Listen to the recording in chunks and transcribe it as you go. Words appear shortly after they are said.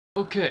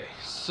Okay,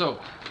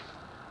 so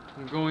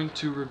I'm going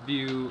to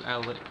review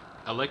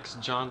Alexz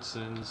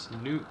Johnson's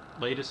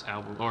latest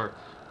album, or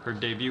her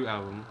debut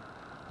album.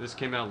 This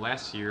came out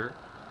last year,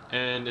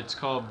 and it's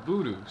called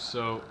Voodoo.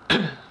 So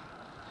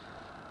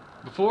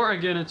before I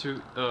get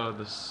into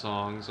the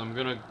songs, I'm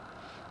gonna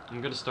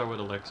start with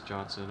Alexz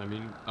Johnson.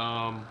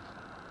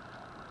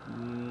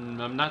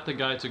 I'm not the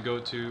guy to go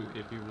to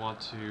if you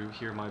want to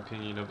hear my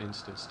opinion of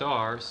Instant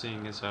Star,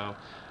 seeing as how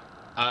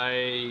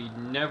I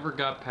never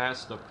got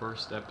past the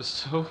first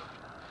episode.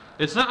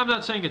 It's not. I'm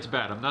not saying it's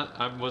bad. I'm not.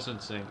 I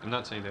wasn't saying. I'm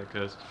not saying that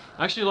because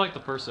I actually liked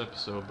the first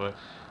episode, but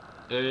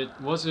it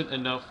wasn't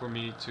enough for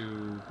me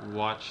to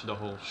watch the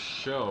whole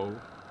show.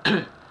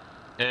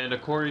 And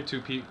according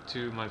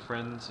to my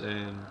friends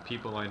and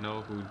people I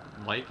know who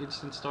like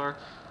Instant Star,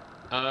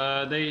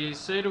 they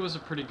said it was a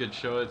pretty good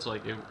show. It's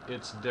like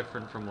it's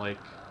different from like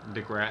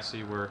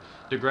Degrassi, where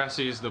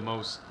Degrassi is the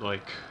most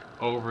like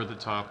over the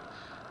top.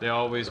 They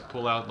always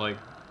pull out like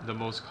the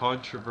most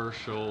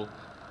um,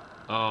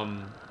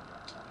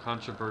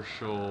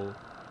 controversial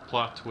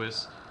plot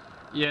twists.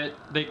 Yet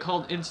they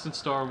called Instant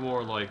Star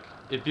more like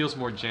it feels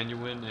more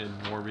genuine and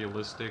more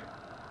realistic.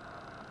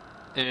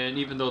 And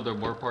even though there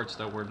were parts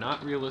that were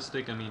not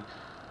realistic, I mean,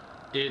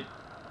 it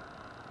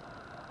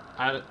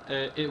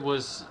it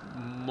was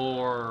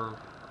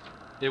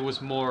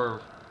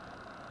more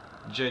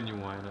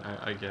genuine.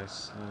 I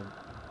guess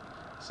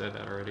I said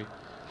that already.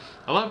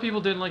 A lot of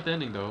people didn't like the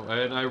ending though,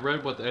 and I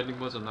read what the ending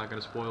was. I'm not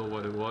gonna spoil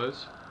what it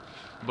was,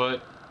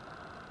 but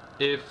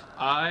if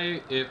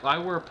I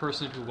were a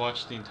person who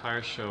watched the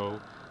entire show,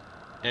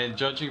 and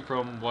judging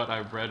from what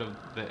I've read of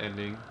the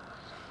ending,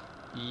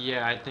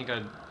 yeah, I think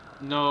I'd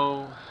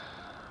no.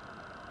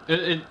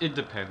 It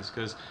depends,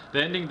 because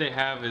the ending they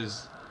have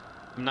is,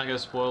 I'm not gonna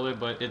spoil it,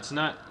 but it's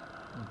not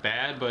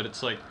bad, but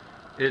it's like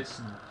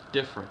it's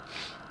different.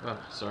 Oh,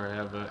 sorry, I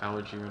have an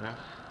allergy right now.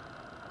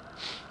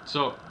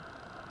 So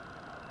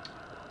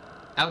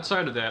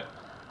outside of that,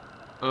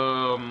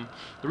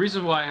 the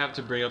reason why I have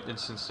to bring up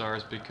Instant Star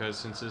is because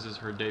since this is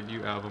her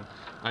debut album,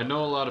 I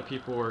know a lot of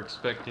people were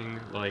expecting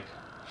like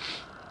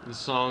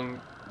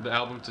the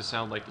album to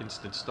sound like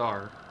Instant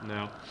Star.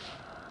 Now,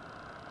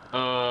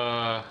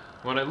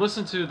 when I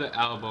listen to the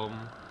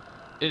album,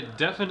 it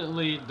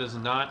definitely does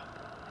not.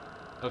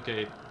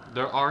 Okay,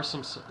 there are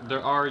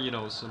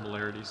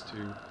similarities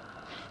to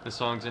the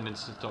songs in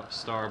Instant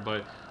Star,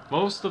 but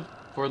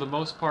for the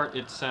most part,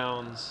 it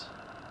sounds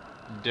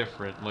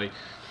different. Like,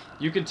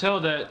 you can tell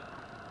that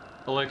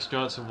Alexz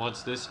Johnson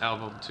wants this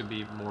album to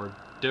be more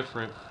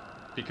different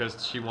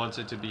because she wants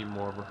it to be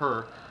more of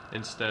her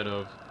instead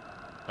of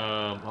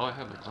oh, I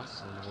have my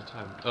glasses on the whole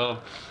time.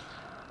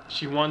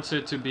 She wants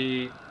it to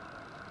be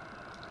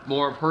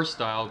more of her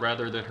style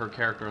rather than her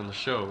character on the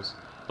shows.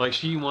 Like,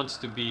 she wants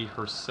to be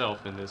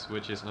herself in this,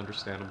 which is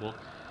understandable.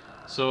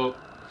 So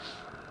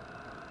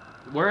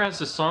whereas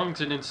the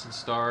songs in Instant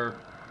Star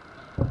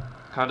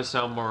kind of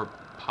sound more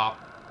pop,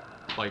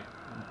 like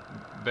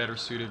better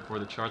suited for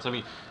the charts. I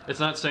mean, it's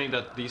not saying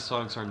that these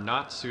songs are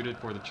not suited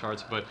for the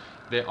charts, but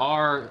they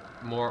are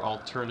more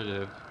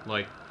alternative.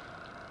 Like,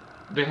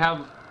 they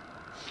have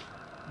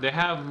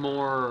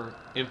more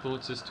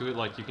influences to it.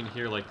 Like, you can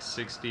hear like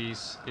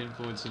 60s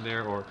influence in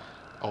there, or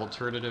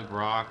alternative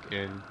rock,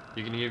 and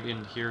you can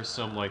even hear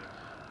some like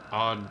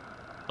odd,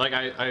 like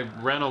I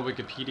ran on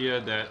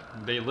Wikipedia that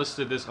they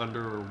listed this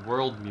under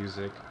world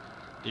music.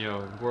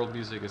 World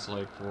music is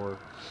like for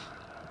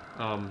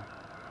um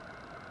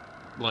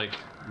like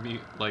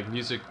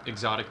music,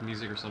 exotic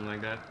music or something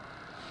like that.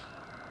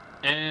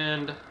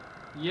 And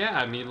yeah,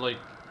 I mean, like,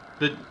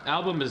 the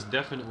album is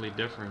definitely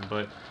different,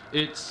 but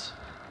it's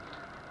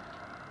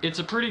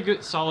a pretty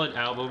good solid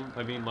album.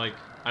 I mean, like,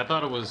 I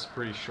thought it was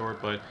pretty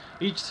short, but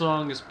each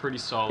song is pretty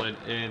solid.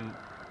 And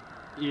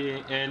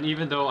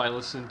even though I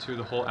listened to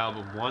the whole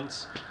album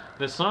once,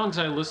 the songs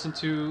I listened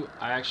to,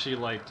 I actually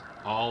liked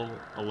all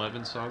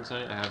 11 songs.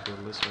 I have the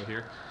list right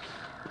here.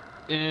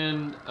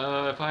 And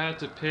if I had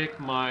to pick,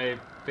 my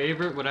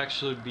favorite would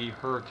actually be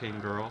Hurricane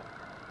Girl.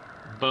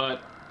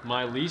 But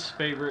my least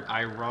favorite,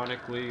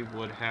 ironically,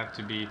 would have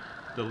to be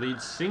the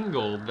lead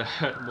single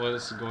that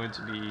was going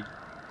to be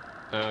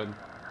uh,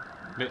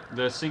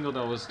 the single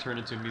that was turned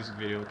into a music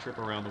video, Trip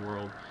Around the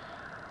World.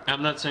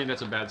 I'm not saying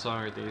that's a bad song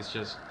or anything, it's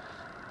just,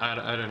 I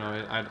don't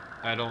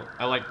know,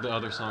 I like the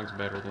other songs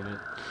better than it.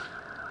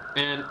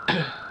 And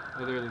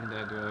other than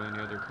that, do I have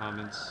any other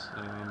comments?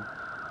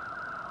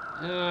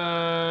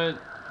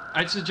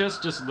 I'd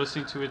suggest just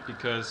listening to it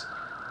because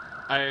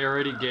I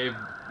already gave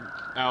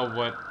out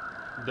what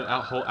the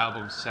whole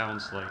album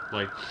sounds like.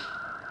 Like,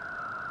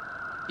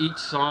 each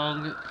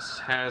song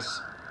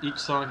has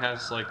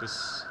like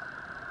this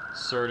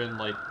certain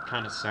like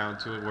kind of sound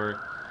to it where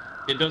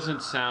it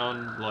doesn't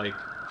sound like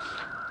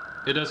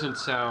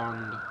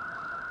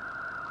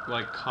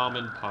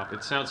common pop.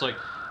 It sounds like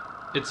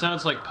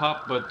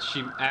pop, but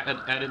she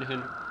added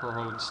in her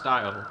own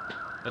style.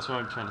 That's what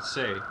I'm trying to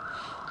say.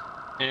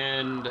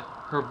 And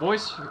her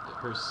voice,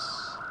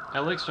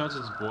 Alexz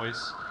Johnson's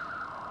voice,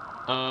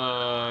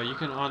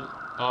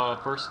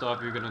 First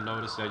off, you're gonna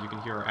notice that you can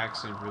hear her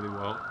accent really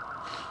well,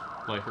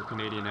 like her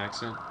Canadian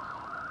accent.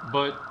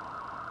 But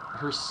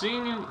her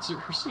singing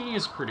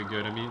is pretty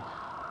good. I mean,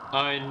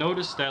 I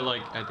noticed that,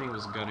 like, I think it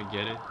was Gonna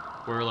Get It,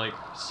 where like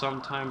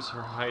sometimes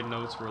her high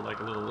notes were like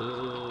a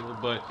little,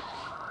 but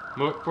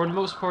for the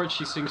most part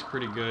she sings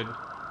pretty good.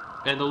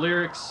 And the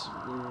lyrics,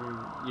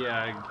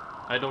 yeah,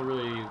 I don't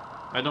really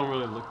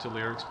look to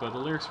lyrics, but the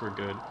lyrics were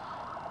good.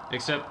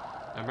 Except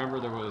I remember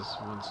there was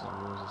one song.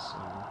 What was this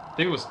song? I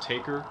think it was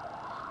Taker,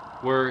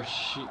 where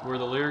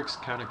the lyrics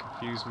kind of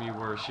confused me.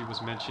 Where she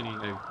was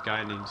mentioning a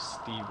guy named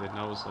Steven.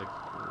 I was like,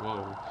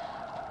 whoa.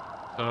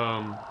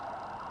 Um,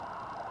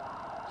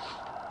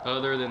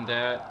 Other than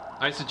that,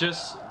 I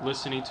suggest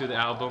listening to the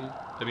album.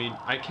 I mean,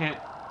 I can't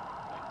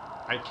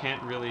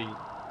really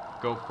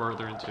go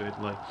further into it.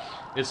 Like,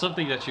 it's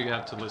something that you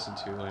have to listen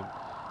to. Like,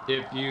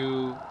 if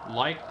you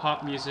like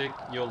pop music,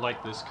 you'll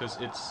like this because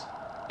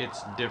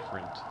it's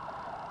different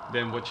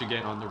than what you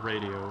get on the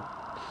radio.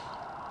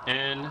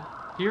 And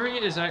hearing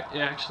it it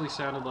actually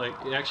sounded like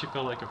it actually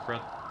felt like a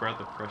breath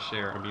of fresh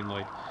air. I mean,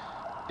 like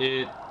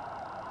it.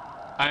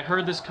 I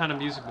heard this kind of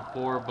music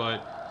before,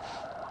 but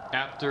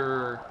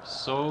after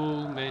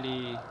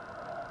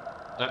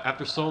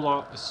after so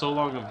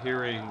long of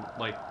hearing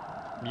like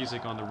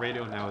music on the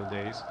radio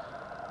nowadays,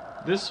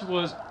 this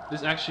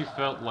actually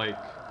felt like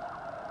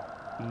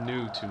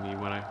new to me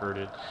when I heard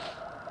it.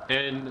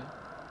 And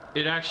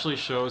it actually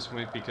shows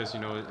me because, you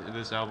know,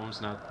 this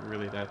album's not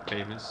really that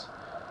famous,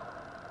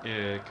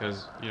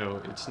 because, you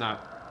know, it's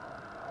not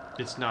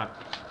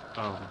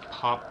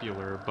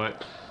popular,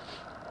 but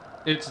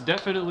it's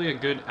definitely a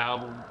good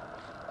album.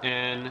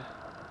 And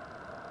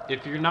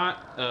if you're not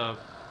a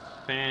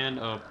fan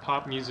of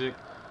pop music,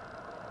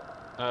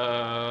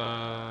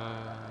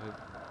 uh,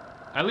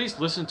 at least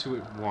listen to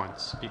it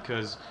once,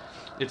 because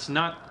it's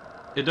not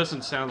it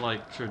doesn't sound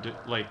like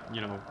like,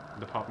 you know,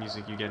 the pop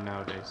music you get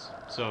nowadays.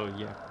 So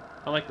yeah,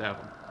 I like the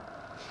album.